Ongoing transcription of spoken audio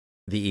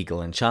The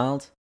Eagle and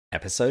Child,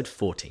 Episode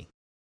 40.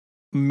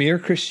 Mere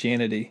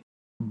Christianity,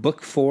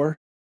 Book 4,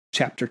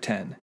 Chapter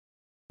 10.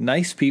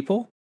 Nice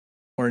People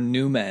or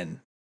New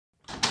Men?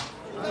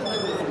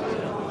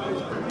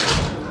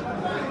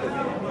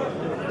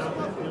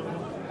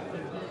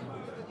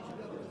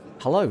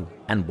 Hello,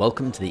 and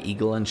welcome to The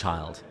Eagle and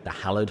Child, the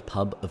hallowed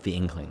pub of the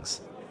Inklings.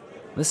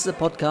 This is a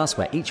podcast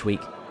where each week,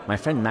 my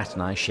friend Matt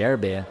and I share a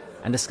beer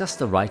and discuss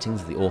the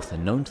writings of the author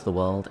known to the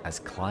world as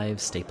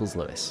Clive Staples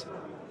Lewis,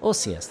 or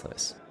C.S.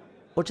 Lewis,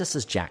 or just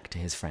as Jack to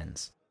his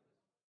friends.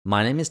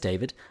 My name is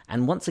David,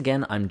 and once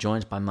again I'm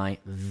joined by my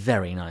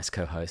very nice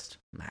co-host,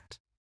 Matt.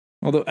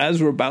 Although,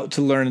 as we're about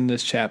to learn in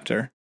this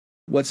chapter,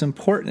 what's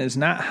important is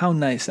not how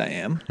nice I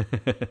am,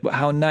 but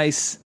how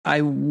nice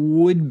I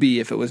would be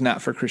if it was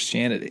not for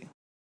Christianity.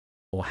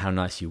 Or how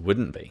nice you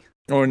wouldn't be.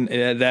 Or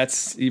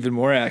that's even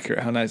more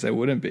accurate, how nice I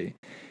wouldn't be.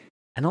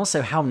 And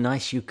also how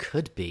nice you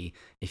could be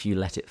if you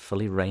let it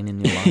fully reign in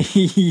your life.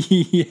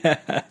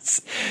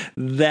 Yes,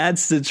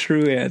 that's the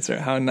true answer,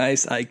 how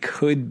nice I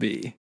could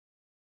be.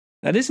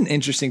 That is an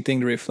interesting thing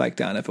to reflect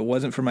on. If it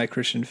wasn't for my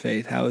Christian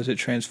faith, how has it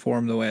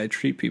transformed the way I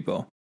treat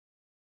people?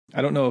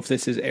 I don't know if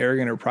this is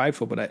arrogant or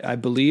prideful, but I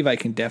believe I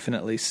can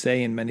definitely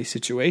say in many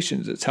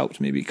situations it's helped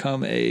me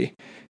become a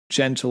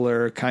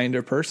gentler,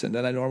 kinder person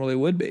than I normally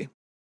would be.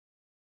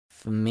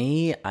 For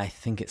me, I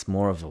think it's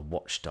more of a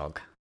watchdog.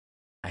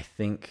 I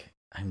think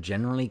I'm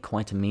generally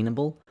quite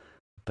amenable,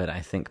 but I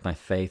think my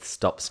faith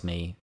stops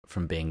me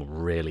from being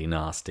really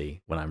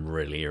nasty when I'm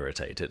really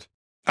irritated.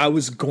 I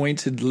was going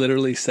to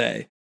literally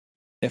say,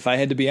 if I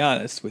had to be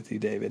honest with you,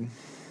 David,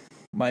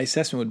 my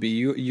assessment would be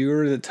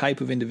you're the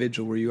type of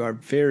individual where you are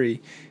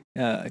very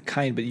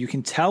kind, but you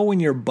can tell when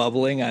you're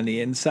bubbling on the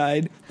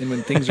inside and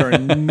when things are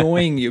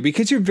annoying you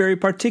because you're very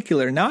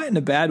particular, not in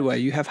a bad way.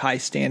 You have high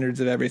standards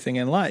of everything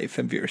in life,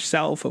 of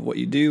yourself, of what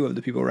you do, of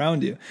the people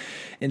around you.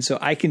 And so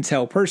I can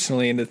tell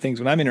personally in the things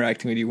when I'm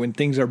interacting with you when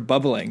things are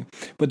bubbling,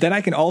 but then I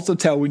can also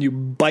tell when you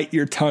bite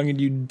your tongue and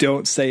you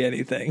don't say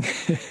anything.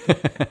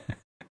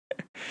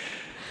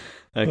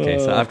 Okay,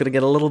 so I've got to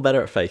get a little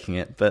better at faking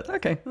it, but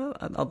okay,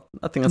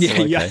 I think that's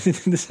okay.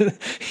 Yeah,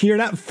 you're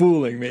not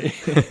fooling me.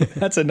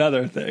 That's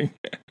another thing.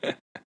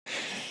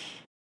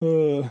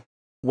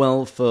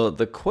 Well, for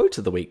the quote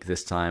of the week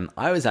this time,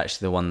 I was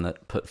actually the one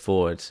that put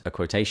forward a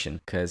quotation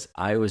because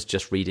I was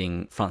just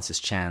reading Francis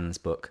Chan's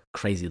book,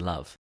 Crazy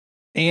Love.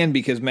 And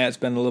because Matt's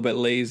been a little bit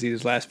lazy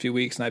these last few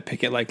weeks, and I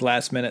pick it like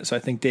last minute, so I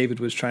think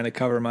David was trying to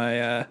cover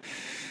my...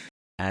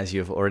 As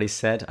you've already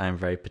said, I'm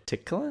very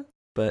particular,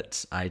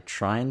 but I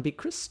try and be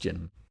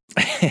Christian.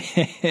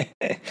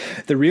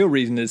 The real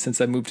reason is since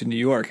I moved to New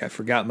York, I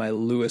forgot my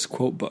Lewis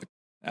quote book,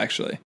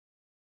 actually.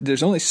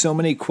 There's only so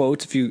many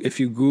quotes. If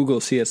you Google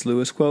C.S.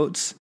 Lewis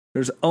quotes,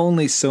 there's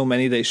only so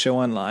many they show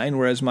online,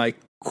 whereas my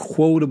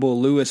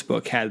quotable Lewis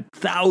book had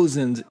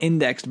thousands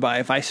indexed by,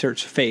 if I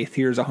search faith,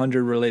 here's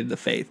 100 related to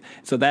faith.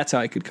 So that's how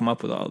I could come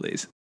up with all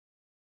these.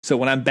 So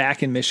when I'm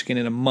back in Michigan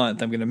in a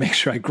month, I'm going to make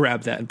sure I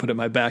grab that and put it in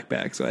my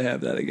backpack so I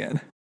have that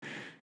again.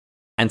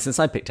 And since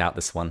I picked out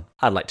this one,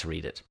 I'd like to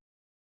read it.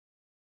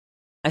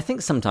 I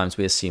think sometimes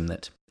we assume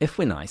that, if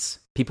we're nice,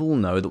 people will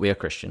know that we are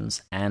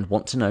Christians and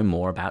want to know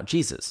more about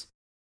Jesus.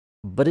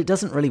 But it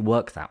doesn't really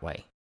work that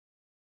way.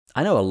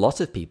 I know a lot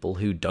of people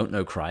who don't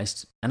know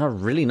Christ and are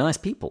really nice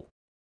people.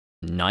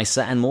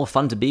 Nicer and more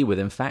fun to be with,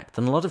 in fact,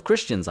 than a lot of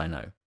Christians I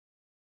know.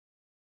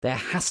 There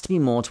has to be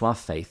more to our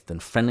faith than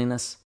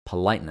friendliness,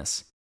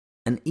 politeness,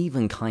 and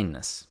even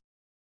kindness.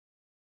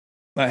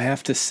 I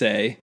have to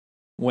say,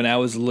 when I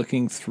was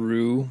looking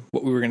through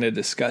what we were going to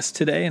discuss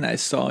today and I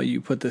saw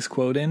you put this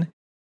quote in,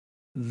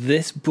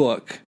 this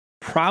book,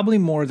 probably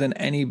more than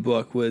any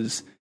book,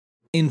 was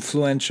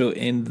influential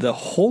in the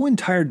whole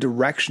entire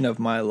direction of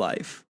my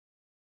life.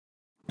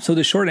 So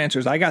the short answer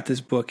is I got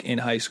this book in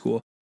high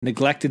school,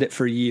 neglected it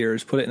for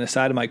years, put it in the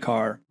side of my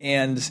car,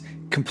 and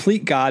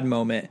complete God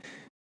moment.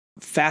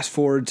 Fast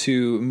forward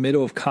to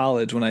middle of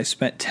college when I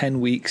spent 10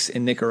 weeks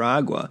in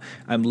Nicaragua.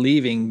 I'm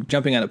leaving,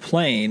 jumping on a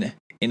plane,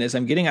 and as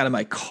I'm getting out of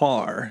my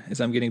car, as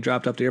I'm getting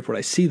dropped up to the airport,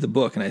 I see the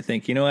book and I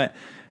think, you know what?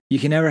 You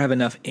can never have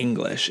enough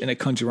English in a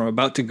country where I'm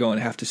about to go and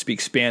have to speak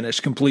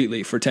Spanish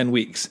completely for 10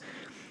 weeks.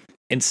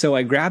 And so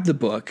I grabbed the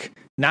book,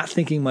 not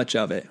thinking much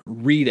of it,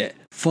 read it,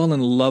 fall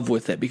in love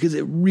with it, because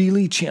it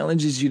really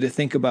challenges you to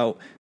think about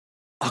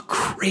a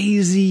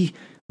crazy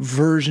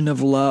version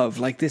of love,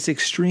 like this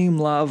extreme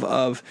love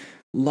of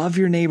love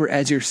your neighbor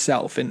as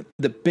yourself. And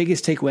the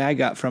biggest takeaway I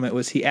got from it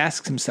was he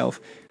asks himself,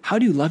 how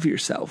do you love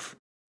yourself?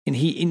 And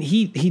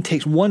he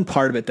takes one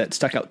part of it that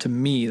stuck out to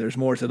me, there's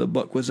more to the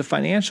book, was the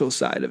financial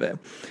side of it.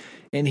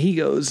 And he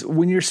goes,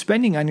 when you're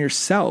spending on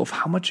yourself,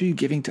 how much are you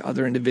giving to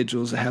other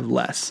individuals that have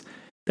less?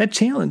 That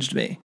challenged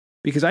me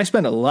because I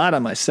spend a lot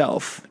on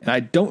myself and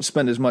I don't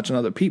spend as much on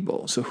other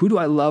people. So who do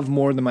I love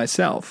more than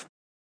myself?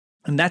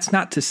 And that's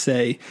not to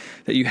say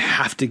that you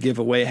have to give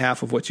away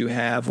half of what you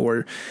have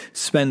or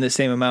spend the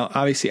same amount.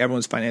 Obviously,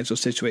 everyone's financial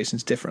situation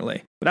is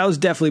differently. But I was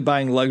definitely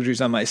buying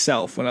luxuries on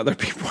myself when other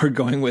people are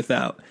going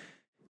without.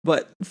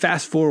 But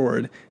fast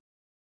forward,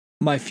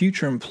 my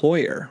future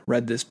employer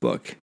read this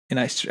book and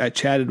I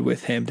chatted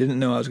with him, didn't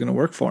know I was going to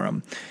work for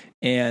him.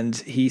 And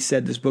he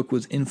said this book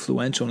was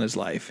influential in his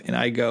life. And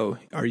I go,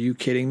 are you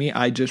kidding me?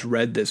 I just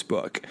read this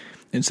book.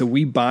 And so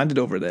we bonded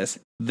over this.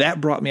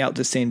 That brought me out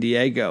to San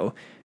Diego.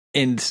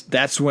 And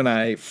that's when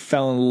I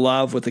fell in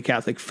love with the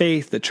Catholic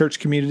faith, the church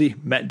community,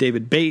 met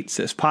David Bates,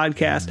 this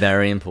podcast.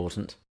 Very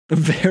important.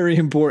 Very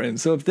important.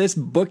 So if this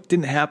book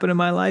didn't happen in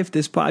my life,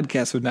 this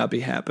podcast would not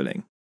be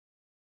happening.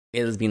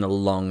 It has been a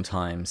long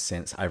time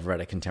since I've read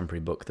a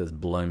contemporary book that's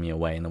blown me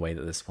away in the way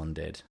that this one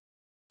did.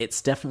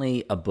 It's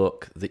definitely a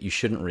book that you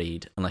shouldn't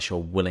read unless you're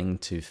willing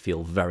to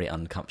feel very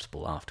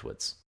uncomfortable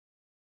afterwards.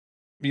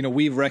 You know,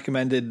 we've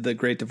recommended The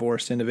Great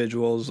Divorce to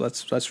individuals.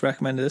 Let's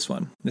recommend this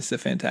one. This is a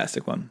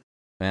fantastic one.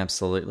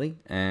 Absolutely.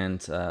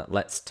 And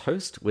let's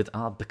toast with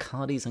our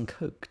Bacardis and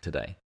Coke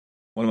today.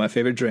 One of my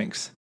favorite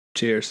drinks.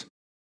 Cheers.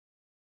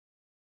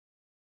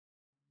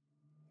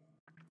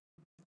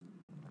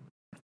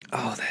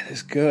 Oh, that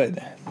is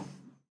good.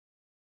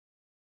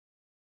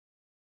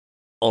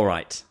 All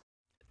right.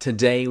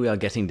 Today we are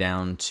getting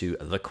down to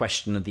the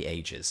question of the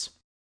ages.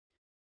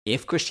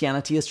 If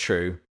Christianity is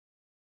true,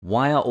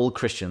 why are all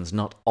Christians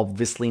not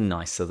obviously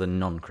nicer than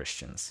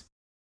non-Christians?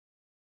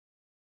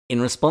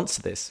 In response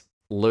to this,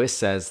 Lewis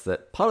says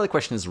that part of the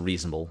question is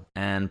reasonable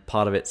and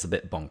part of it's a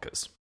bit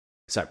bonkers.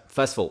 So,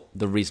 first of all,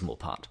 the reasonable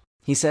part.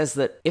 He says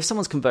that if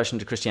someone's conversion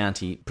to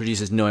Christianity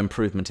produces no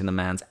improvement in the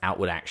man's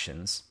outward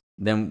actions,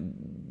 then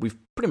we've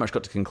pretty much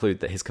got to conclude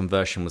that his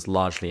conversion was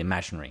largely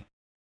imaginary.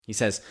 He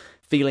says,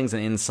 feelings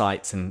and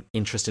insights and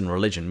interest in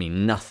religion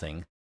mean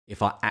nothing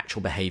if our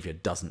actual behavior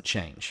doesn't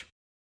change.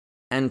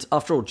 And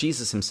after all,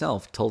 Jesus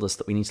himself told us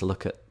that we need to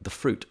look at the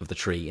fruit of the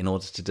tree in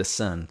order to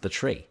discern the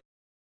tree.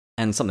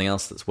 And something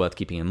else that's worth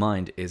keeping in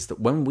mind is that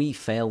when we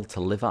fail to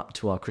live up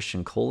to our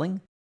Christian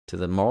calling, to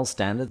the moral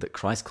standard that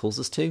Christ calls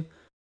us to,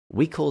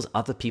 we cause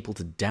other people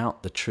to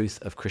doubt the truth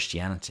of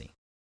Christianity.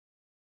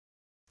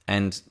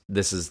 And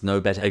this is no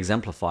better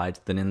exemplified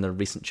than in the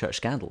recent church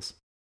scandals.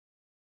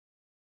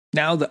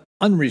 Now, the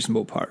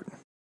unreasonable part.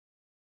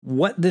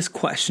 What this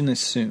question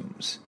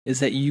assumes is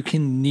that you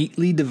can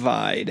neatly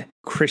divide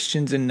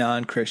Christians and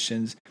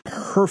non-Christians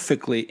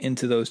perfectly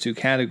into those two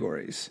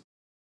categories.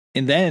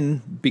 And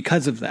then,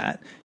 because of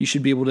that, you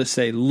should be able to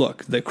say,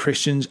 look, the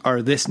Christians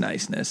are this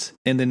niceness,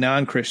 and the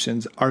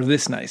non-Christians are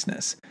this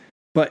niceness.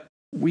 But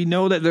we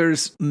know that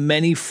there's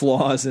many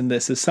flaws in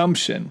this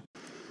assumption.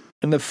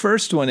 And the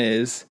first one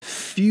is,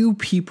 few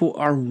people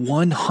are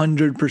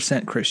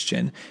 100%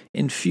 Christian,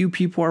 and few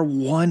people are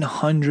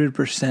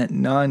 100%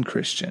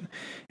 non-Christian.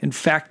 In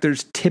fact,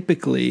 there's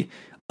typically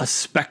a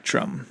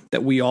spectrum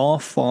that we all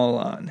fall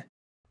on.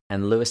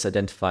 And Lewis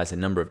identifies a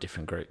number of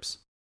different groups.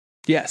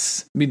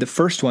 Yes. I mean, the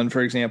first one,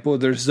 for example,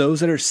 there's those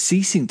that are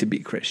ceasing to be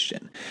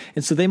Christian.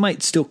 And so they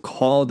might still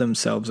call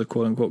themselves a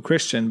quote-unquote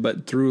Christian,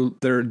 but through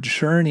their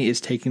journey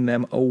is taking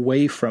them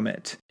away from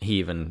it. He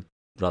even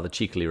rather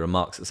cheekily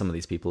remarks that some of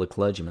these people are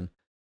clergymen.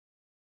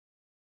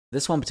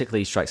 This one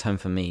particularly strikes home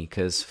for me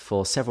because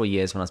for several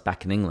years when I was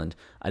back in England,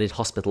 I did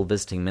hospital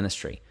visiting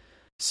ministry.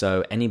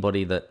 So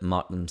anybody that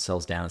marked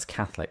themselves down as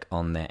Catholic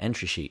on their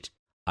entry sheet,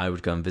 I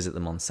would go and visit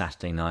them on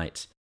Saturday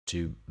night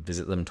to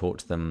visit them, talk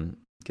to them,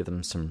 give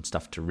them some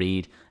stuff to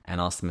read, and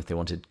ask them if they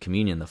wanted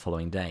communion the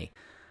following day.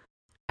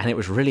 And it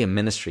was really a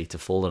ministry to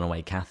fallen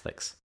away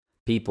Catholics.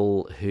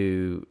 People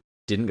who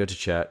didn't go to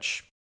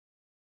church,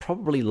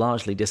 probably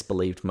largely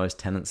disbelieved most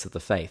tenets of the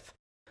faith,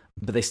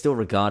 but they still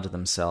regarded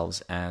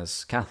themselves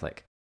as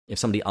Catholic. If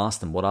somebody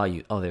asked them, what are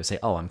you? Oh, they would say,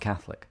 oh, I'm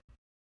Catholic.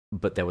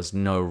 But there was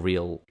no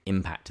real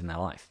impact in their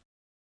life.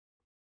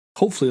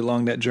 Hopefully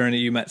along that journey,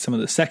 you met some of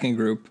the second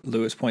group,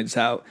 Lewis points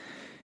out,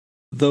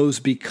 those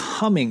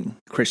becoming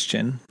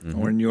Christian,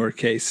 or in your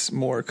case,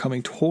 more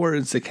coming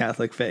towards the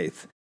Catholic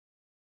faith.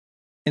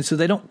 And so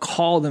they don't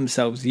call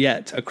themselves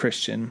yet a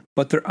Christian,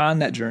 but they're on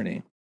that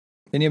journey.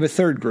 Then you have a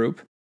third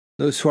group,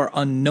 those who are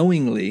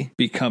unknowingly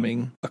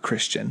becoming a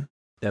Christian.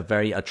 They're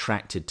very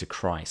attracted to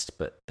Christ,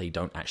 but they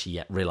don't actually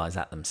yet realize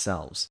that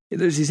themselves.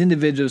 There's these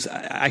individuals,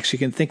 I actually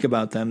can think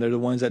about them. They're the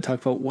ones that talk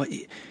about, what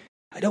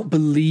I don't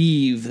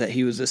believe that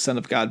he was the Son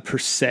of God per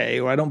se,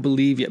 or I don't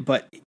believe yet,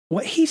 but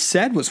what he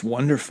said was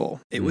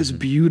wonderful. It was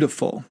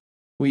beautiful.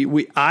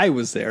 I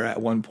was there at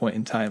one point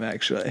in time,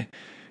 actually.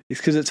 It's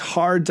because it's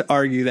hard to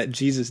argue that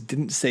Jesus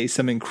didn't say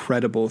some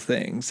incredible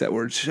things that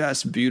were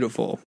just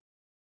beautiful.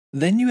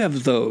 Then you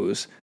have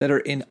those that are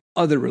in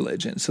other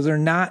religions, so they're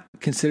not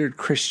considered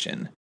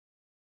Christian,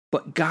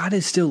 but God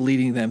is still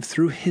leading them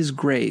through his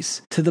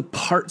grace to the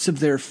parts of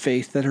their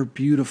faith that are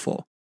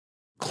beautiful,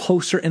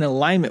 closer in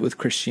alignment with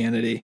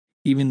Christianity,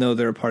 even though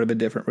they're a part of a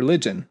different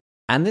religion.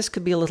 And this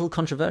could be a little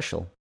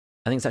controversial.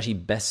 I think it's actually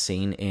best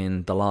seen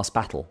in The Last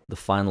Battle, the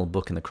final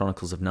book in the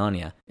Chronicles of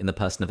Narnia, in the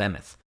person of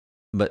Emeth.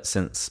 But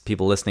since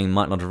people listening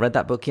might not have read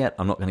that book yet,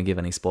 I'm not going to give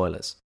any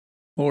spoilers.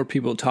 Or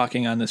people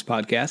talking on this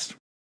podcast.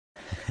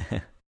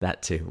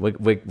 That too.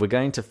 We're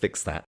going to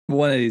fix that.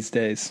 One of these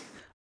days.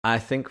 I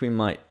think we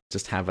might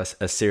just have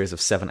a series of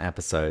 7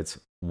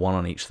 episodes, one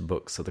on each of the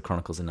books of the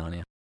Chronicles of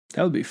Narnia.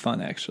 That would be fun,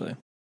 actually.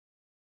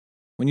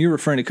 When you're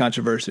referring to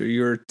controversy,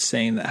 you're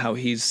saying that how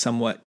he's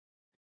somewhat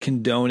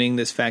condoning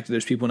this fact that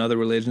there's people in other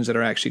religions that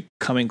are actually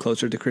coming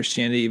closer to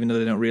Christianity, even though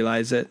they don't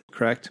realize it,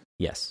 correct?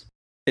 Yes.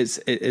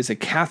 As a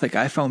Catholic,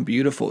 I found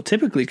beautiful.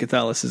 Typically,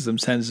 Catholicism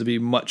tends to be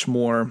much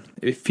more,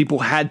 if people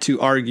had to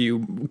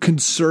argue,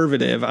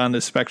 conservative on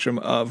the spectrum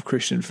of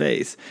Christian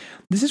faith.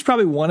 This is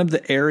probably one of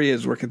the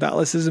areas where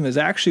Catholicism is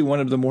actually one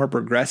of the more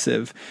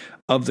progressive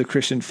of the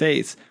Christian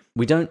faiths.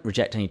 We don't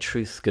reject any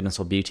truth, goodness,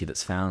 or beauty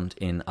that's found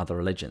in other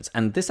religions.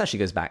 And this actually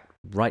goes back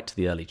right to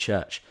the early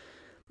church.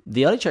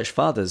 The early church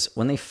fathers,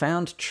 when they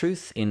found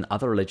truth in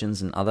other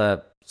religions and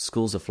other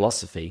schools of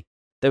philosophy,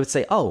 they would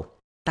say, oh,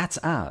 that's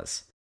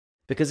ours.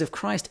 Because if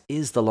Christ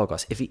is the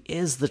Logos, if he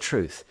is the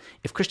truth,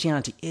 if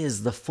Christianity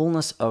is the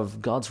fullness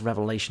of God's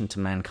revelation to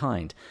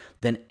mankind,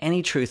 then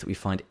any truth that we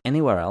find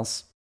anywhere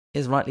else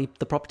is rightly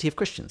the property of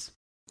Christians.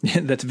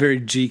 That's very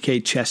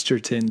G.K.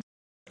 Chesterton.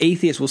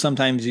 Atheists will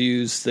sometimes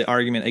use the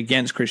argument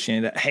against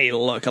Christianity that, hey,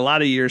 look, a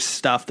lot of your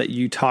stuff that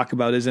you talk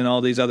about is in all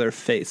these other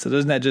faiths. So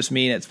doesn't that just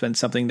mean it's been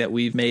something that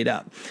we've made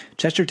up?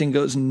 Chesterton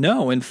goes,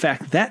 no, in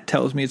fact, that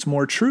tells me it's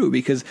more true,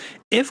 because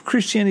if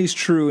Christianity is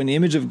true and the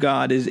image of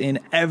God is in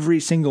every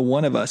single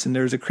one of us and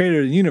there's a creator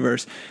of the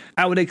universe,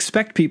 I would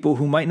expect people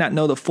who might not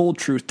know the full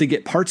truth to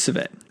get parts of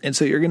it. And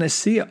so you're going to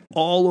see it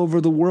all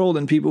over the world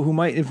in people who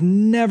might have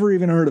never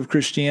even heard of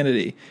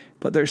Christianity,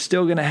 but they're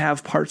still going to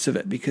have parts of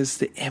it because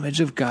the image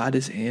of God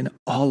is in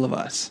all of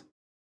us.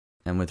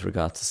 And with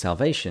regard to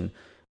salvation,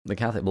 the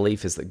Catholic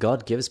belief is that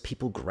God gives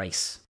people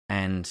grace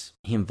and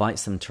he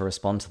invites them to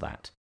respond to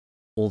that.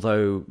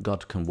 Although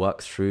God can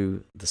work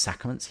through the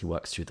sacraments, he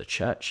works through the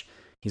church,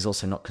 he's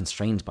also not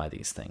constrained by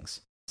these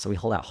things. So we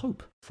hold out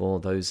hope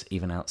for those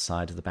even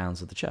outside of the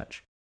bounds of the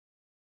church.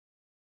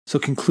 So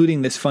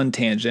concluding this fun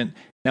tangent,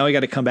 now we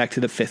got to come back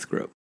to the fifth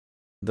group.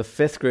 The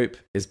fifth group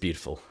is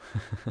beautiful.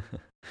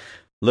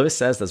 Lewis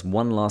says there's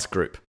one last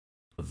group,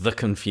 the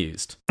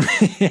confused.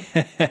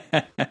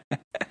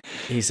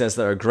 He says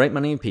there are a great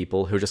many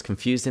people who are just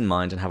confused in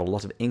mind and have a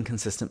lot of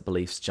inconsistent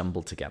beliefs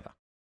jumbled together.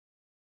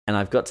 And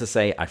I've got to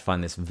say, I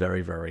find this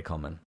very, very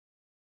common.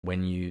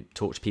 When you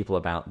talk to people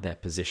about their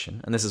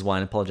position, and this is why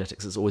in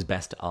apologetics it's always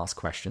best to ask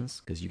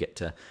questions, because you get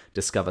to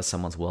discover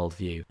someone's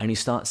worldview, and you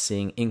start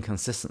seeing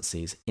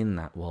inconsistencies in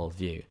that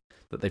worldview,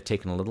 that they've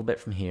taken a little bit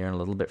from here and a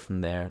little bit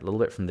from there, a little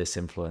bit from this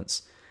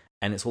influence,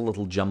 and it's all a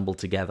little jumbled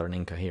together and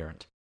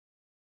incoherent.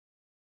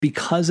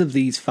 Because of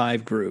these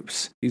five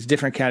groups, these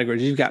different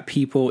categories, you've got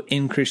people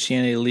in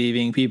Christianity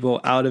leaving,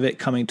 people out of it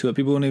coming to it,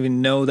 people who don't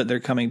even know that they're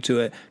coming to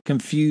it,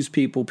 confused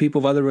people, people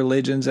of other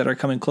religions that are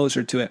coming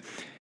closer to it.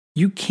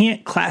 You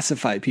can't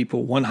classify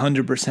people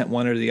 100%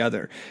 one or the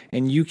other.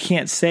 And you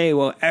can't say,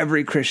 well,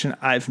 every Christian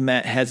I've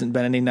met hasn't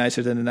been any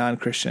nicer than the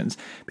non-Christians,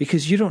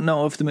 because you don't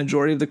know if the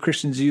majority of the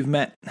Christians you've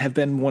met have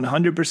been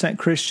 100%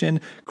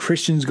 Christian,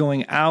 Christians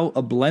going out,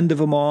 a blend of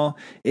them all.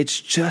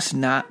 It's just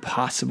not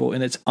possible,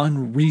 and it's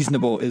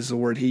unreasonable is the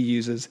word he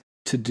uses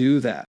to do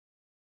that.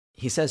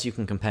 He says you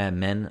can compare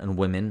men and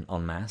women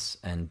en masse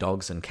and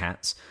dogs and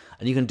cats,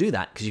 and you can do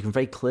that because you can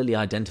very clearly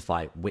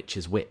identify which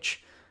is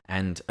which.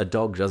 And a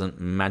dog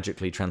doesn't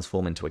magically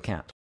transform into a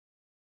cat.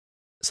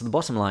 So the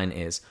bottom line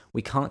is,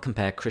 we can't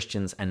compare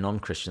Christians and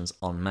non-Christians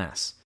en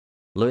masse.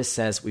 Lewis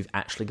says we've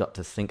actually got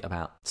to think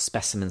about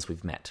specimens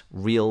we've met,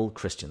 real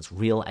Christians,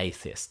 real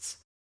atheists.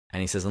 And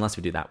he says unless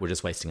we do that, we're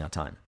just wasting our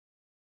time.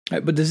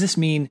 But does this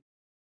mean,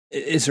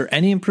 is there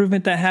any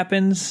improvement that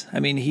happens? I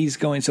mean, he's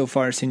going so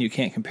far as saying you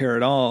can't compare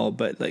at all,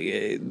 but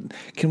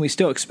can we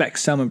still expect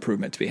some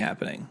improvement to be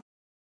happening?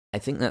 I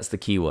think that's the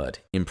key word,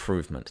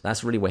 improvement.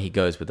 That's really where he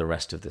goes with the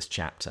rest of this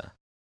chapter.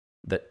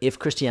 That if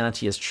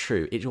Christianity is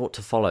true, it ought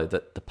to follow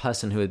that the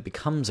person who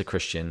becomes a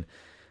Christian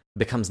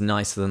becomes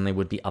nicer than they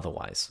would be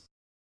otherwise.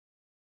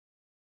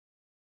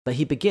 But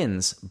he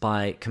begins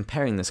by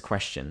comparing this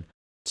question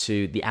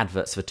to the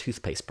adverts of a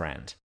toothpaste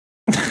brand.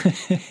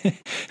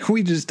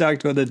 We just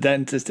talked about the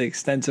dentist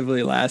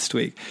extensively last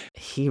week.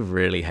 He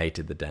really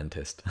hated the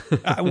dentist.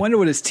 I wonder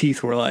what his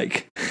teeth were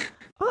like.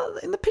 Well,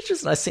 in the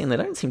pictures that I've seen, they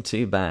don't seem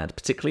too bad,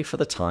 particularly for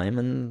the time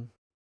and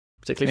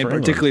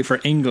particularly for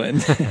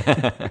England.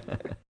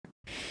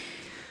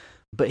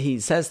 But he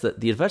says that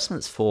the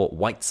advertisements for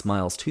White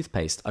Smiles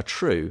toothpaste are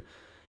true.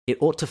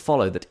 It ought to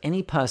follow that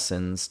any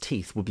person's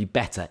teeth would be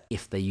better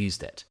if they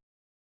used it.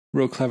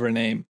 Real clever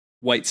name,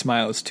 White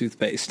Smiles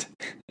toothpaste.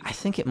 I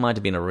think it might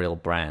have been a real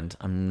brand.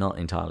 I'm not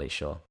entirely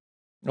sure.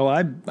 Oh,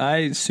 I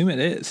assume it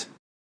is.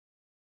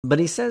 But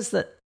he says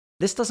that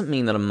this doesn't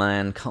mean that a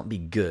man can't be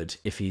good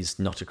if he's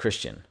not a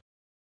Christian.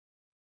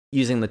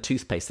 Using the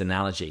toothpaste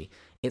analogy,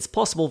 it's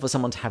possible for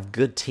someone to have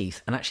good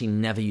teeth and actually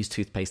never use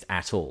toothpaste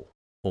at all,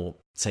 or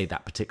say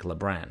that particular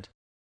brand.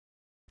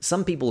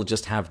 Some people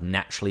just have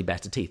naturally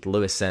better teeth.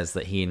 Lewis says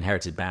that he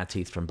inherited bad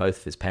teeth from both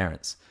of his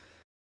parents.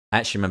 I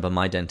actually remember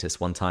my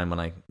dentist one time when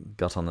I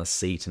got on the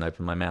seat and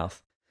opened my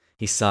mouth.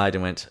 He sighed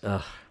and went,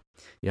 "Ugh,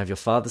 you have your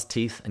father's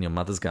teeth and your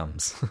mother's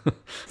gums."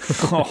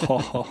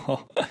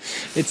 Oh,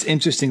 it's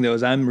interesting, though,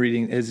 as I'm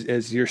reading,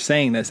 as you're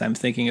saying this, I'm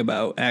thinking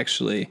about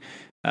actually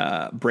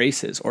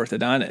braces,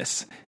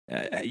 orthodontists.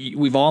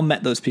 We've all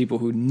met those people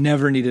who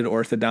never needed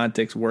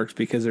orthodontics work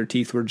because their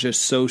teeth were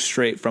just so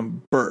straight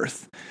from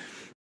birth.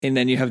 And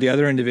then you have the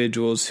other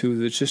individuals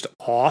who it's just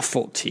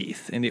awful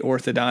teeth, and the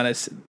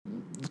orthodontist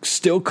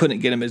still couldn't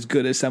get them as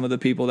good as some of the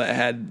people that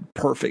had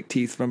perfect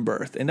teeth from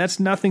birth. And that's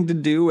nothing to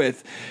do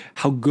with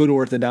how good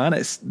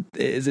orthodontist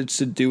is. It's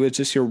to do with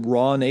just your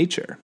raw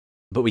nature.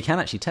 But we can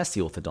actually test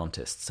the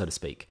orthodontist, so to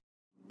speak.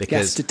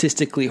 Because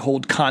statistically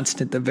hold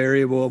constant the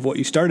variable of what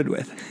you started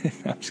with.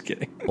 I'm just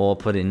kidding. Or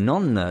put in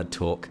non-nerd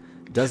talk,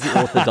 does the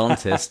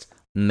orthodontist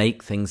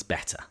make things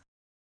better?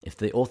 If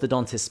the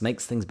orthodontist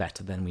makes things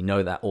better, then we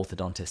know that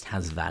orthodontist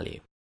has value.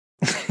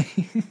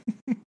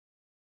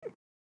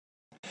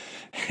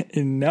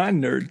 In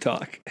non-nerd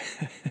talk,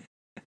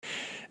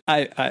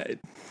 I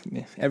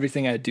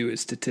everything I do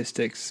is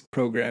statistics,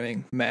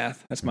 programming,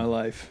 math. That's my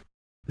life.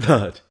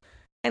 Nerd.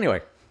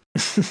 Anyway.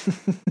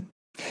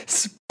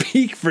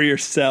 Speak for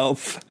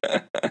yourself.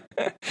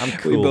 I'm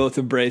cool. We both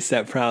embrace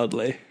that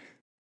proudly.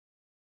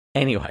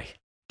 Anyway.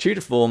 True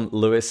to form,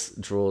 Lewis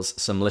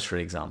draws some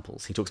literary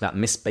examples. He talks about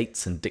Miss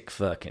Bates and Dick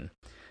Firkin.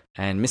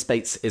 And Miss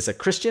Bates is a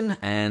Christian,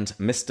 and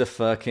Mr.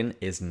 Firkin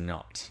is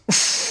not.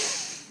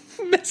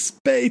 Miss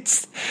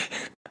Bates.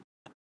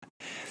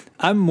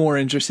 I'm more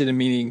interested in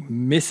meeting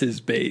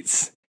Mrs.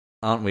 Bates.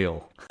 Aren't we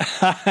all?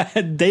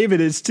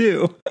 David is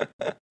too.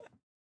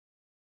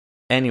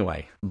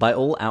 Anyway, by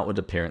all outward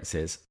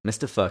appearances,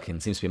 Mr. Firkin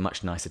seems to be a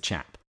much nicer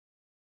chap.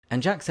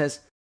 And Jack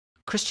says,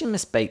 Christian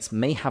Miss Bates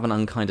may have an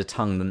unkinder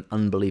tongue than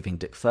unbelieving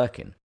Dick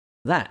Firkin.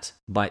 That,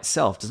 by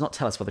itself, does not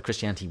tell us whether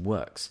Christianity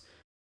works.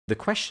 The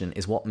question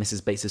is what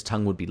Mrs. Bates's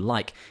tongue would be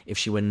like if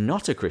she were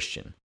not a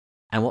Christian,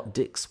 and what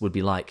Dick's would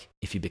be like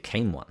if he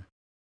became one.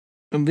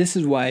 And this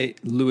is why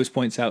Lewis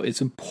points out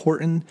it's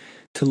important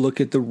to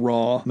look at the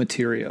raw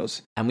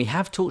materials. And we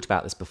have talked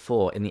about this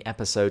before in the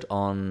episode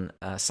on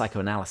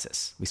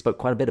psychoanalysis. We spoke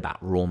quite a bit about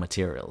raw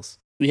materials.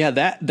 Yeah,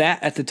 that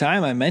at the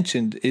time I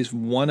mentioned is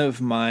one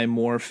of my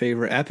more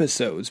favorite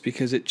episodes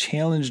because it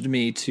challenged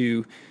me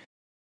to,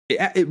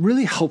 it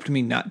really helped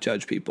me not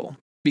judge people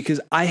because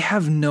I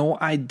have no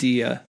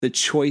idea the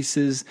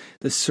choices,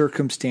 the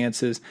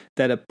circumstances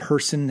that a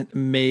person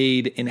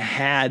made and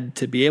had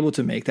to be able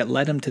to make that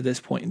led them to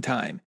this point in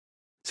time.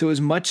 So as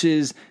much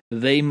as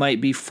they might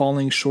be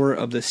falling short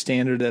of the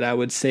standard that I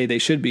would say they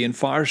should be and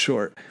far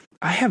short,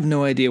 I have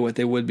no idea what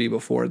they would be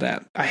before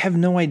that. I have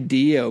no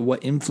idea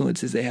what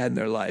influences they had in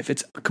their life.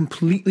 It's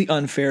completely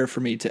unfair for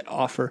me to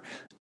offer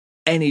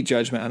any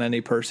judgment on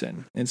any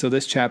person. And so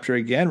this chapter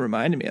again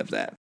reminded me of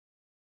that.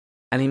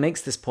 And he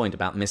makes this point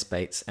about Miss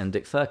Bates and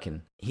Dick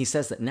Firkin. He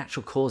says that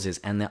natural causes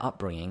and their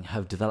upbringing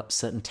have developed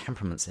certain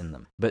temperaments in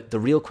them. But the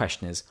real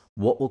question is,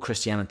 what will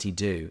Christianity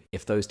do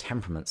if those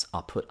temperaments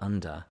are put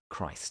under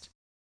Christ?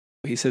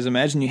 He says,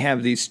 imagine you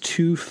have these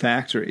two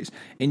factories,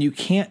 and you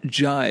can't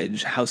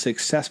judge how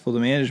successful the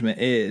management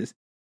is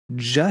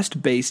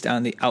just based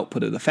on the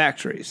output of the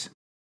factories.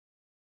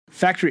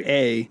 Factory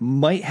A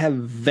might have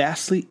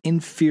vastly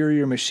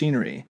inferior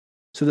machinery,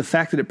 so the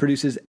fact that it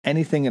produces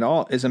anything at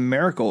all is a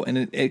miracle, and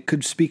it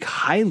could speak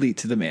highly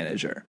to the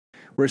manager.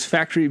 Whereas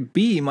Factory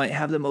B might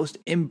have the most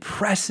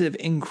impressive,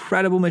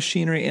 incredible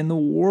machinery in the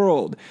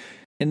world,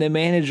 and the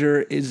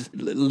manager is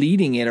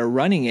leading it or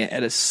running it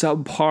at a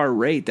subpar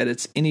rate that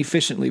it's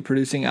inefficiently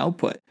producing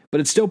output,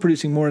 but it's still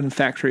producing more than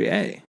Factory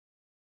A.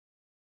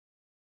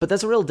 But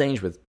there's a real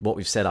danger with what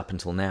we've said up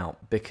until now,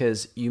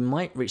 because you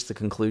might reach the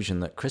conclusion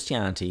that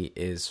Christianity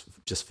is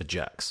just for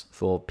jerks,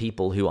 for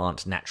people who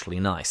aren't naturally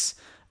nice,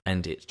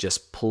 and it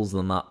just pulls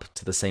them up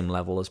to the same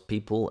level as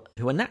people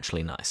who are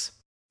naturally nice.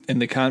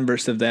 And the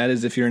converse of that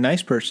is if you're a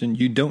nice person,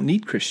 you don't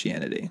need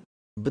Christianity.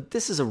 But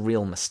this is a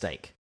real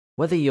mistake.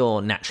 Whether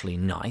you're naturally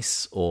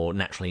nice or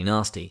naturally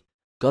nasty,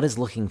 God is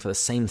looking for the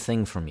same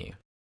thing from you.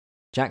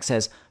 Jack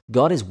says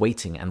God is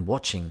waiting and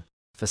watching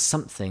for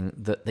something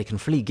that they can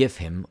freely give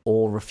him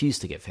or refuse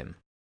to give him.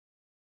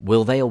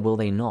 Will they or will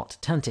they not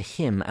turn to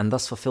him and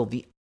thus fulfill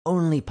the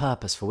only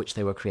purpose for which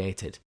they were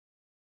created?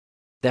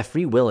 Their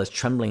free will is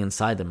trembling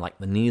inside them like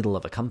the needle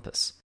of a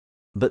compass.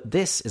 But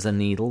this is a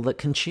needle that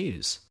can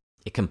choose.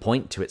 It can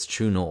point to its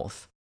true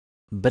north,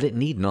 but it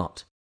need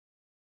not.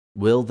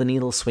 Will the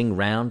needle swing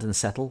round and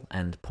settle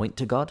and point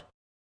to God?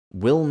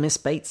 Will Miss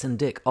Bates and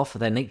Dick offer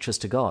their natures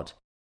to God?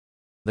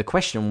 The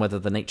question whether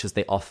the natures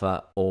they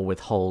offer or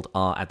withhold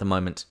are at the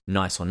moment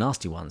nice or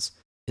nasty ones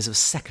is of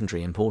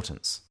secondary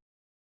importance.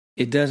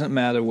 It doesn't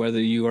matter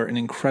whether you are an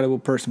incredible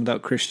person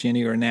without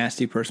Christianity or a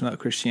nasty person without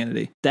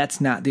Christianity.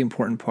 That's not the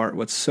important part.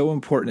 What's so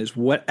important is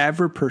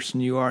whatever person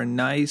you are,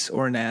 nice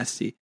or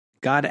nasty,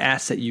 God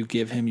asks that you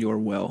give him your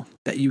will,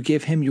 that you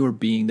give him your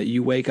being, that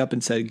you wake up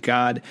and say,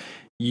 God,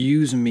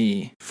 use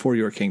me for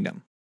your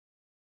kingdom.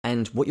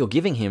 And what you're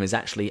giving him is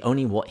actually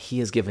only what he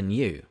has given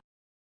you.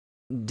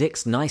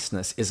 Dick's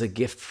niceness is a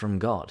gift from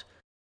God.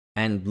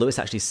 And Lewis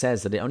actually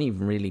says that it only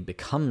really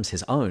becomes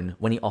his own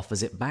when he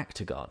offers it back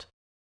to God.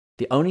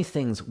 The only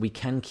things we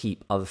can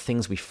keep are the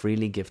things we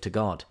freely give to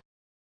God.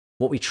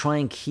 What we try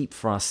and keep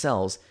for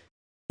ourselves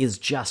is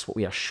just what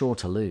we are sure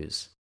to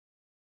lose.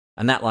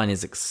 And that line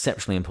is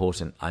exceptionally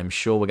important. I'm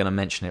sure we're going to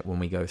mention it when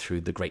we go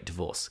through The Great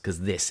Divorce, because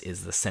this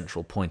is the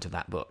central point of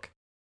that book.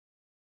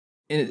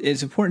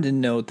 It's important to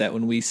note that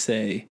when we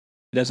say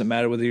it doesn't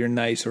matter whether you're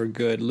nice or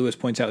good, Lewis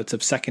points out it's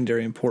of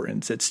secondary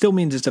importance. It still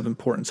means it's of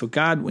importance. So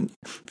God,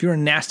 if you're a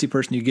nasty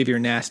person, you give your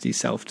nasty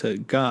self to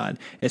God.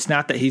 It's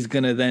not that he's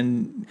going to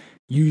then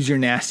use your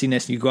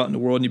nastiness and you go out in the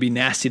world and you be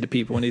nasty to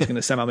people and he's going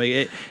to somehow make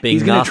it.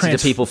 Being nasty to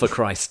people for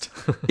Christ.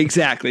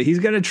 Exactly. He's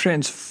going to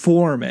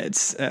transform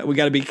it. We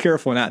got to be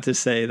careful not to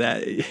say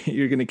that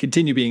you're going to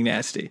continue being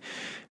nasty.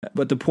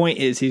 But the point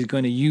is he's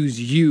going to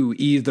use you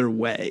either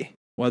way,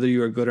 whether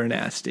you are good or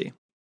nasty.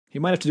 You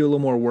might have to do a little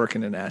more work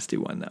in a nasty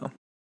one, though.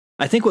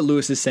 I think what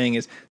Lewis is saying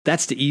is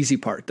that's the easy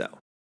part, though.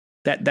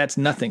 That's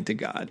nothing to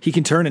God. He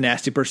can turn a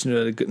nasty person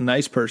to a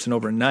nice person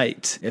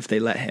overnight if they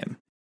let him.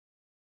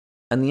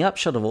 And the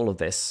upshot of all of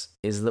this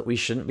is that we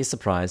shouldn't be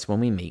surprised when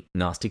we meet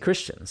nasty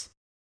Christians.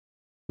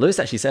 Lewis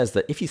actually says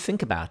that if you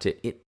think about it,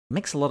 it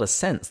makes a lot of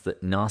sense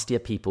that nastier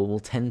people will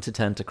tend to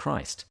turn to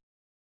Christ.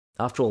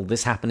 After all,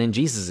 this happened in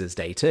Jesus'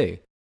 day too.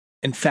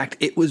 In fact,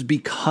 it was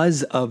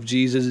because of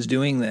Jesus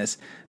doing this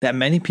that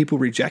many people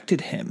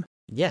rejected him.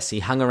 Yes, he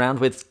hung around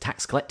with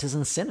tax collectors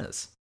and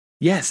sinners.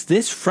 Yes,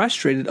 this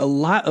frustrated a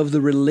lot of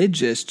the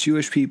religious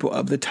Jewish people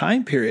of the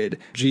time period,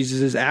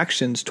 Jesus'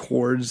 actions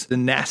towards the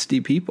nasty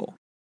people.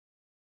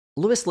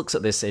 Lewis looks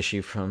at this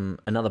issue from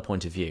another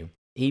point of view.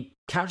 He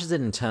couches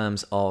it in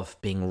terms of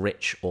being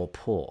rich or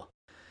poor.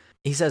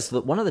 He says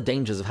that one of the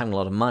dangers of having a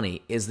lot of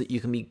money is that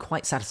you can be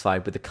quite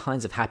satisfied with the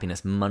kinds of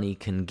happiness money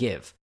can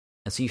give,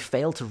 and so you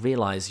fail to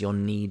realize your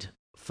need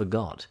for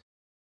God.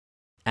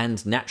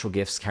 And natural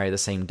gifts carry the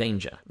same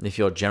danger. If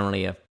you're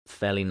generally a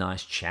fairly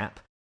nice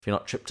chap, if you're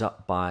not tripped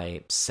up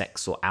by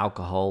sex or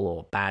alcohol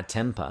or bad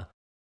temper,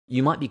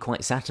 you might be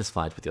quite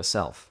satisfied with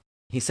yourself.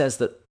 He says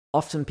that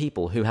often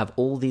people who have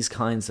all these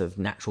kinds of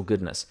natural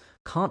goodness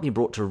can't be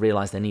brought to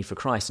realize their need for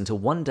Christ until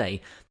one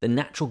day the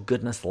natural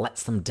goodness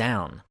lets them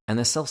down and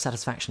their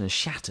self-satisfaction is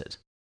shattered.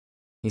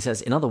 He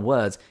says, in other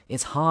words,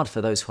 it's hard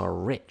for those who are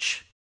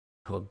rich,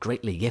 who are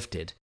greatly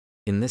gifted,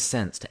 in this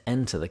sense, to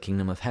enter the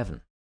kingdom of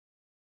heaven.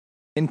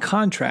 In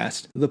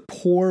contrast, the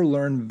poor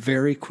learn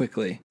very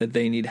quickly that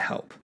they need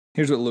help.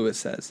 Here's what Lewis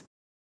says.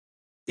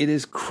 It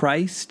is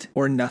Christ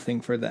or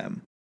nothing for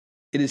them.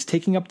 It is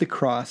taking up the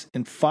cross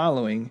and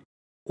following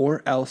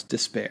or else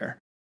despair.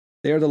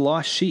 They are the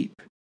lost sheep.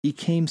 He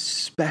came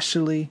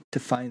specially to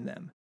find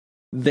them.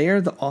 They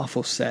are the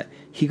awful set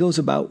he goes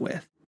about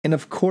with. And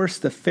of course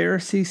the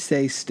Pharisees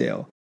say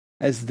still,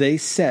 as they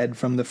said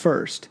from the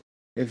first,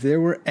 if there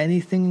were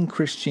anything in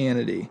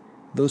Christianity,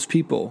 those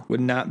people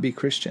would not be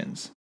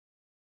Christians.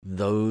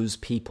 Those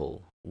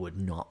people would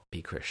not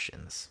be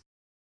Christians.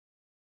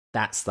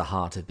 That's the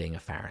heart of being a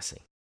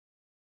Pharisee.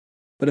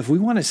 But if we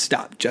want to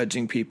stop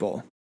judging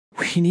people,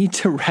 we need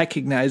to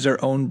recognize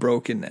our own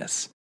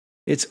brokenness.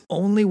 It's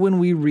only when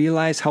we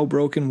realize how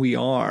broken we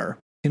are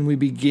can we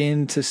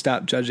begin to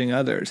stop judging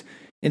others.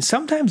 And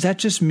sometimes that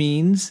just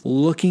means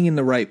looking in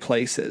the right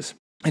places.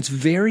 It's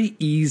very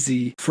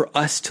easy for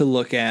us to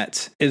look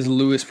at, as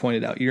Lewis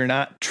pointed out, you're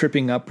not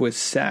tripping up with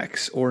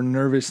sex or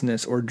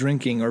nervousness or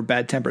drinking or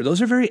bad temper.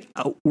 Those are very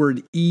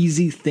outward,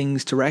 easy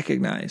things to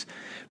recognize.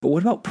 But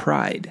what about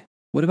pride?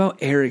 What about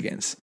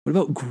arrogance? What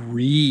about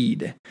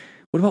greed?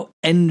 What about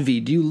envy?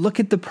 Do you look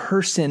at the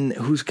person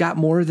who's got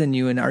more than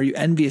you and are you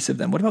envious of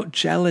them? What about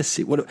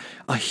jealousy? What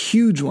a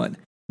huge one,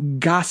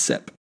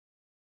 gossip.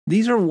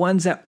 These are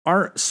ones that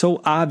aren't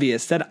so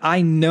obvious that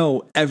I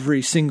know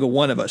every single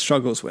one of us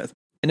struggles with.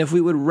 And if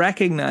we would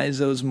recognize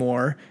those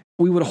more,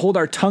 we would hold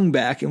our tongue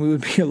back and we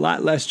would be a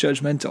lot less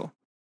judgmental.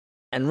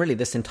 And really,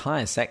 this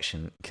entire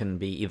section can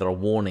be either a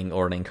warning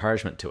or an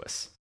encouragement to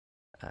us.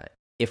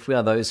 If we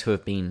are those who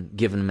have been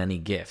given many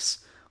gifts,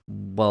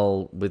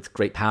 well, with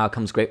great power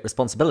comes great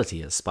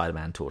responsibility, as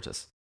Spider-Man taught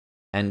us.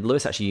 And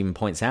Lewis actually even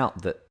points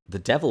out that the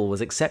devil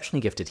was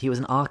exceptionally gifted. He was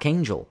an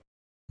archangel.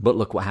 But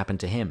look what happened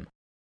to him.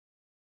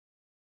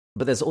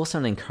 But there's also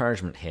an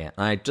encouragement here.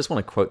 I just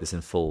want to quote this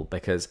in full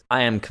because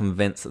I am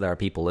convinced that there are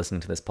people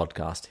listening to this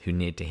podcast who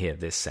need to hear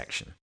this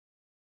section.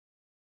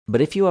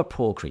 But if you are a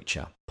poor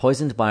creature,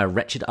 poisoned by a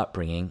wretched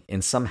upbringing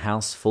in some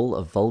house full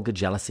of vulgar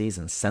jealousies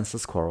and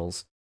senseless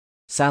quarrels,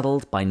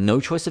 saddled by no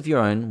choice of your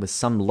own with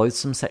some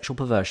loathsome sexual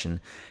perversion,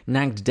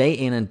 nagged day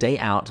in and day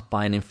out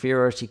by an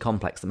inferiority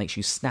complex that makes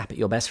you snap at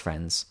your best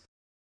friends,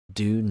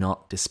 do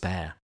not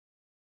despair.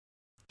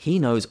 He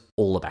knows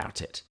all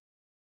about it.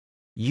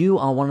 You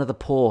are one of the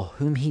poor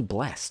whom he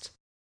blessed.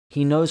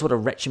 He knows what a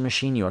wretched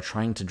machine you are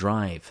trying to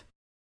drive.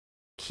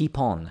 Keep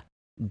on.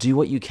 Do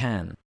what you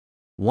can.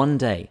 One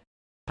day,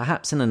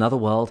 perhaps in another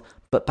world,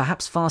 but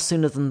perhaps far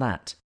sooner than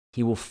that,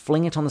 he will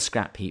fling it on the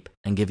scrap heap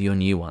and give you a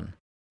new one.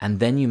 And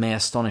then you may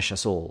astonish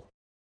us all,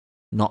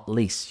 not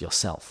least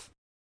yourself.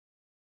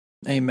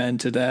 Amen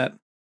to that.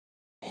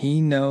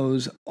 He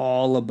knows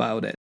all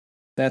about it.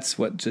 That's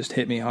what just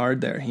hit me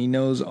hard there. He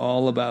knows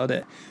all about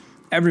it.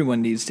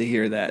 Everyone needs to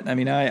hear that. I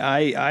mean,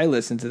 I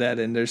listen to that,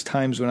 and there's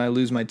times when I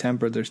lose my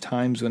temper. There's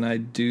times when I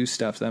do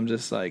stuff that I'm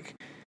just like,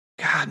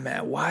 God,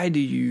 man, why do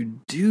you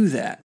do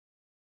that?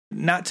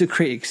 not to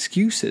create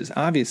excuses,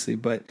 obviously,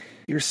 but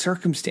your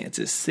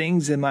circumstances,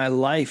 things in my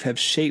life have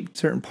shaped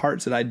certain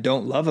parts that I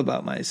don't love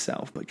about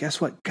myself. But guess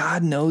what?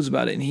 God knows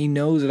about it, and he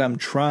knows that I'm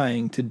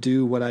trying to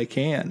do what I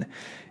can.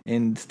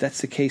 And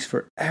that's the case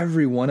for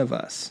every one of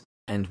us.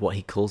 And what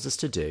he calls us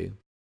to do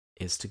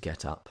is to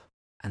get up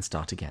and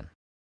start again.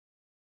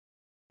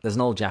 There's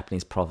an old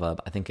Japanese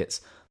proverb, I think it's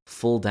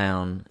fall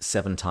down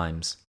 7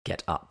 times,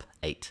 get up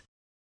 8.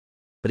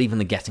 But even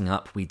the getting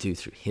up we do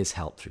through his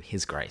help, through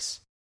his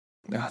grace.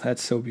 Oh,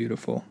 that's so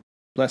beautiful.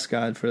 Bless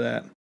God for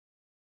that.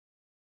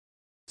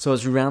 So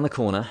as we round the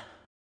corner,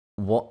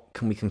 what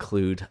can we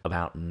conclude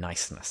about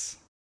niceness?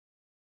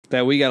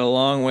 That we got a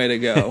long way to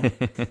go,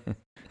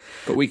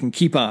 but we can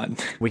keep on.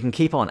 We can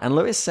keep on. And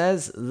Lewis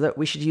says that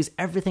we should use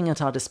everything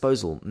at our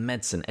disposal,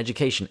 medicine,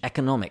 education,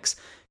 economics,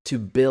 to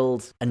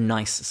build a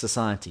nice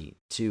society,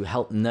 to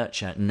help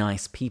nurture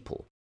nice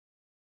people.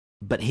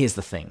 But here's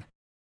the thing.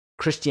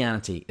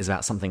 Christianity is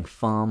about something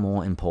far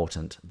more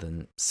important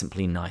than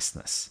simply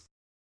niceness.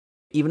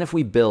 Even if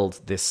we build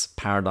this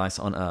paradise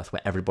on earth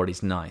where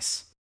everybody's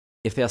nice,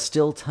 if they are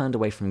still turned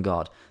away from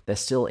God, they're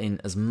still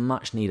in as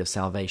much need of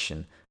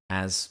salvation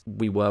as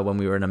we were when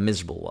we were in a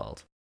miserable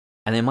world.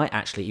 And they might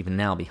actually even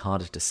now be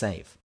harder to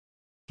save.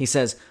 He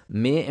says,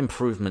 mere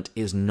improvement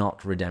is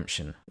not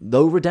redemption.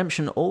 Though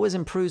redemption always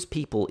improves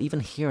people, even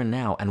here and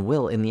now, and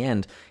will, in the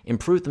end,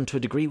 improve them to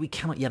a degree we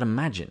cannot yet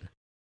imagine.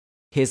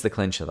 Here's the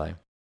clincher, though.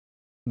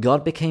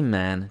 God became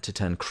man to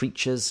turn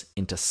creatures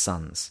into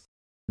sons,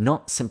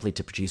 not simply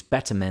to produce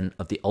better men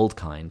of the old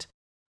kind,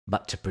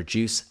 but to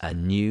produce a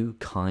new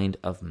kind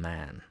of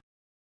man.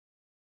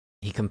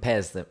 He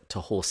compares them to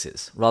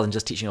horses. Rather than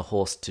just teaching a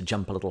horse to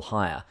jump a little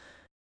higher,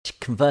 to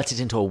convert it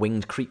into a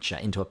winged creature,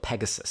 into a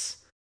Pegasus.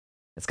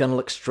 It's going to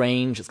look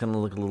strange, it's going to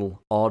look a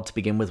little odd to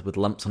begin with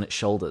lumps on its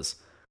shoulders.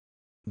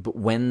 But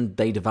when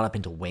they develop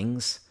into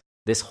wings,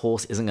 this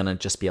horse isn't going to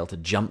just be able to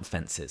jump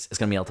fences. It's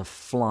going to be able to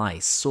fly,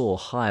 soar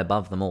high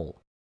above them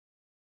all.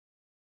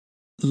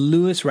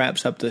 Lewis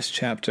wraps up this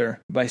chapter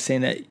by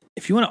saying that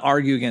if you want to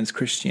argue against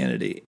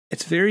Christianity,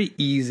 it's very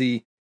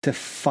easy to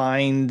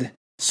find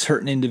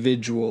certain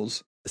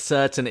individuals.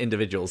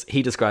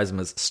 He describes them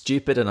as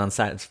stupid and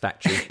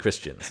unsatisfactory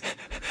Christians.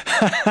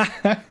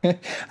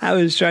 I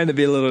was trying to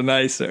be a little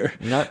nicer.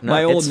 No,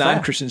 my old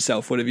non-Christian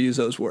self would have used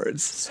those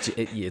words.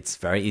 It's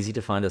very easy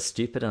to find a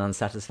stupid and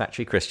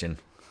unsatisfactory Christian.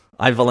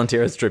 I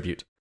volunteer as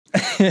tribute.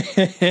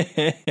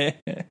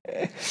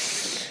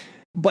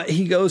 But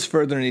he goes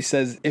further and he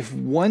says, if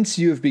once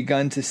you have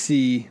begun to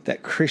see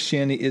that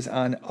Christianity is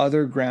on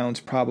other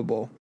grounds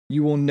probable,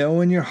 you will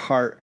know in your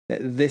heart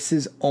that this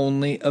is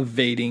only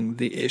evading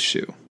the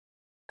issue.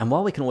 And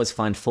while we can always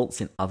find faults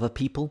in other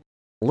people,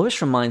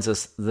 Lewis reminds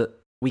us that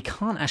we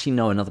can't actually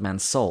know another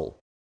man's soul,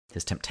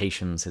 his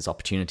temptations, his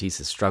opportunities,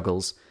 his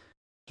struggles.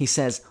 He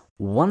says,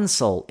 one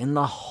soul in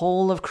the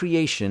whole of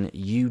creation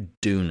you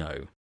do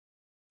know,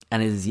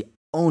 and it is the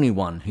only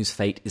one whose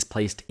fate is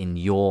placed in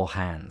your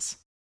hands.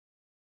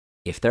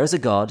 If there is a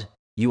God,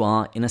 you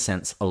are, in a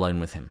sense, alone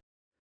with him.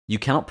 You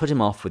cannot put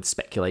him off with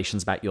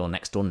speculations about your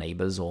next-door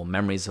neighbors or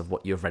memories of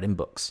what you have read in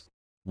books.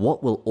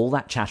 What will all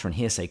that chatter and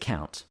hearsay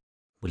count?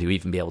 Will you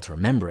even be able to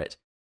remember it?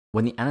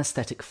 When the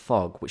anesthetic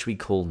fog, which we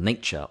call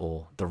nature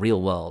or the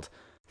real world,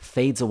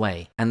 fades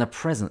away and the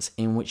presence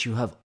in which you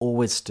have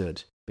always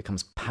stood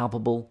becomes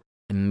palpable,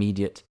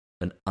 immediate,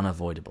 and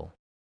unavoidable.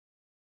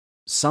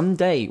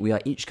 Someday we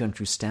are each going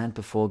to stand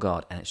before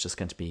God, and it's just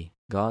going to be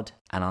God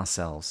and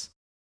ourselves.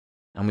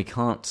 And we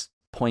can't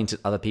point at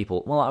other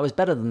people, well, I was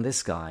better than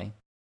this guy.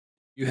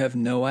 You have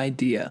no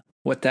idea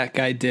what that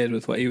guy did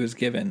with what he was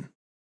given.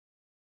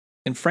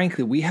 And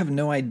frankly, we have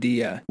no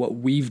idea what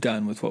we've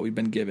done with what we've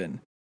been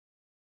given.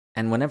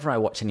 And whenever I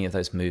watch any of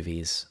those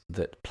movies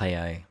that play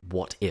a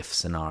what-if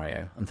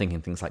scenario, I'm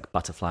thinking things like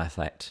Butterfly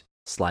Effect,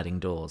 Sliding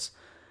Doors,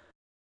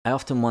 I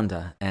often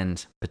wonder,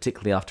 and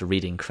particularly after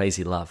reading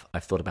Crazy Love,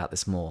 I've thought about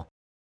this more.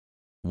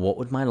 What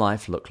would my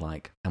life look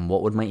like, and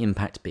what would my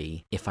impact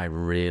be if I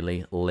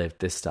really lived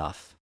this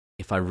stuff,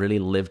 if I really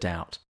lived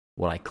out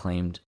what I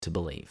claimed to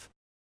believe?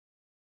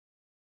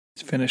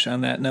 Let's finish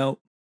on that note.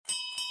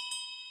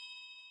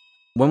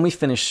 When we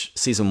finish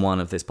season 1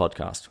 of this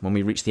podcast, when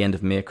we reach the end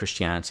of Mere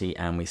Christianity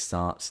and we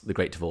start The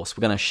Great Divorce,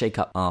 we're going to shake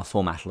up our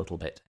format a little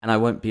bit, and I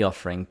won't be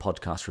offering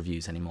podcast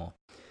reviews anymore.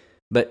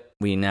 But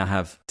we now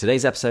have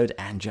today's episode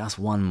and just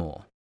one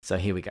more. So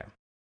here we go.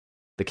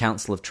 The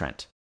Council of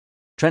Trent.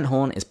 Trent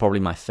Horn is probably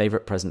my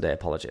favourite present-day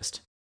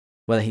apologist.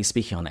 Whether he's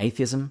speaking on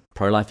atheism,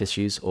 pro-life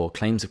issues, or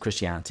claims of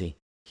Christianity,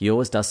 he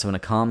always does so in a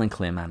calm and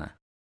clear manner.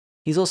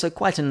 He's also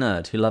quite a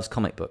nerd who loves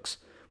comic books,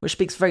 which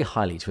speaks very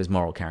highly to his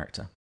moral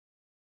character.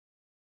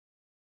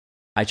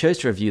 I chose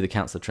to review The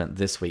Council of Trent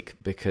this week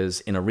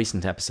because in a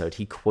recent episode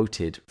he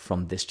quoted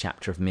from this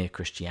chapter of Mere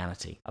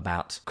Christianity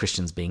about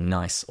Christians being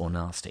nice or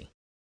nasty.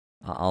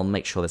 I'll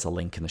make sure there's a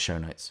link in the show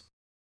notes.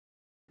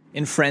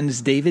 And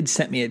friends, David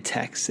sent me a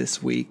text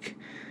this week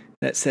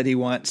that said he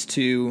wants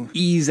to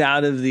ease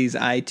out of these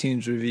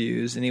iTunes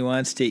reviews and he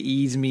wants to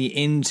ease me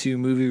into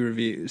movie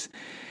reviews.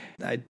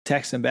 I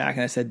texted him back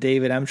and I said,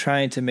 David, I'm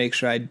trying to make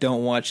sure I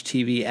don't watch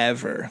TV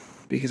ever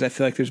because I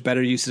feel like there's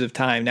better uses of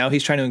time. Now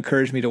he's trying to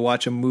encourage me to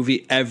watch a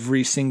movie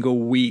every single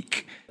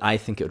week. I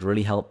think it would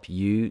really help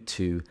you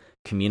to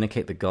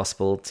communicate the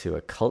gospel to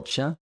a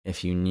culture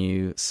if you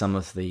knew some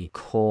of the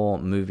core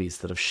movies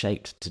that have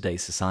shaped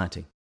today's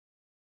society.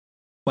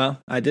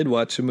 Well, I did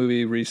watch a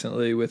movie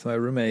recently with my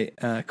roommate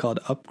called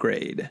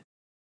Upgrade.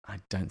 I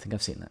don't think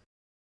I've seen that.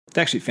 It's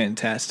actually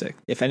fantastic.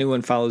 If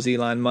anyone follows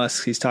Elon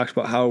Musk, he's talked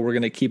about how we're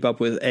going to keep up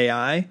with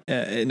AI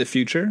in the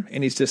future.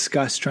 And he's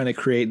discussed trying to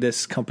create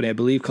this company, I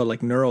believe, called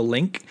like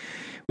Neuralink,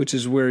 which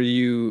is where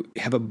you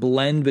have a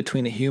blend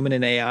between a human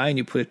and AI and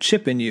you put a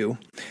chip in you.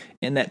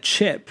 And that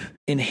chip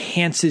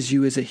enhances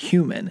you as a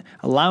human,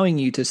 allowing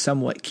you to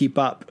somewhat keep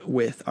up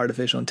with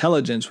artificial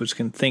intelligence, which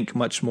can think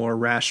much more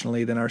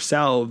rationally than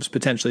ourselves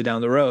potentially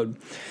down the road.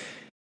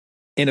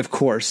 And of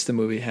course, the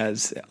movie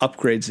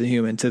upgrades the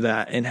human to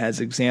that and has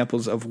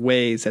examples of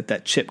ways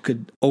that chip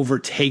could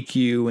overtake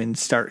you and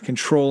start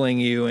controlling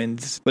you.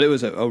 But it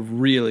was a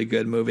really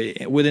good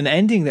movie with an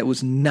ending that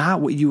was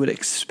not what you would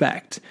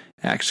expect,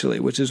 actually,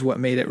 which is what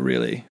made it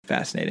really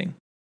fascinating.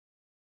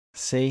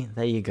 See,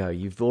 there you go.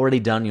 You've already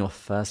done your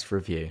first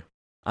review.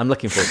 I'm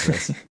looking forward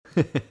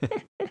to this.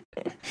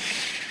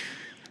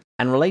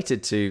 And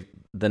related to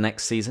the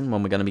next season,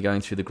 when we're going to be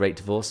going through The Great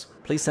Divorce,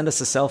 please send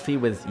us a selfie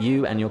with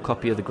you and your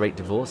copy of The Great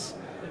Divorce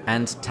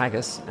and tag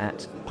us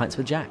at Pints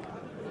with Jack.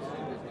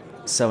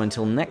 So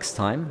until next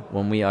time,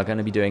 when we are going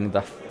to be doing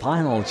the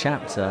final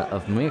chapter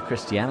of Mere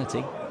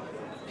Christianity.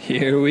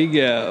 Here we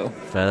go.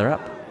 Further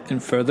up.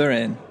 And further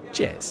in.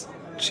 Cheers.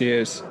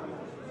 Cheers.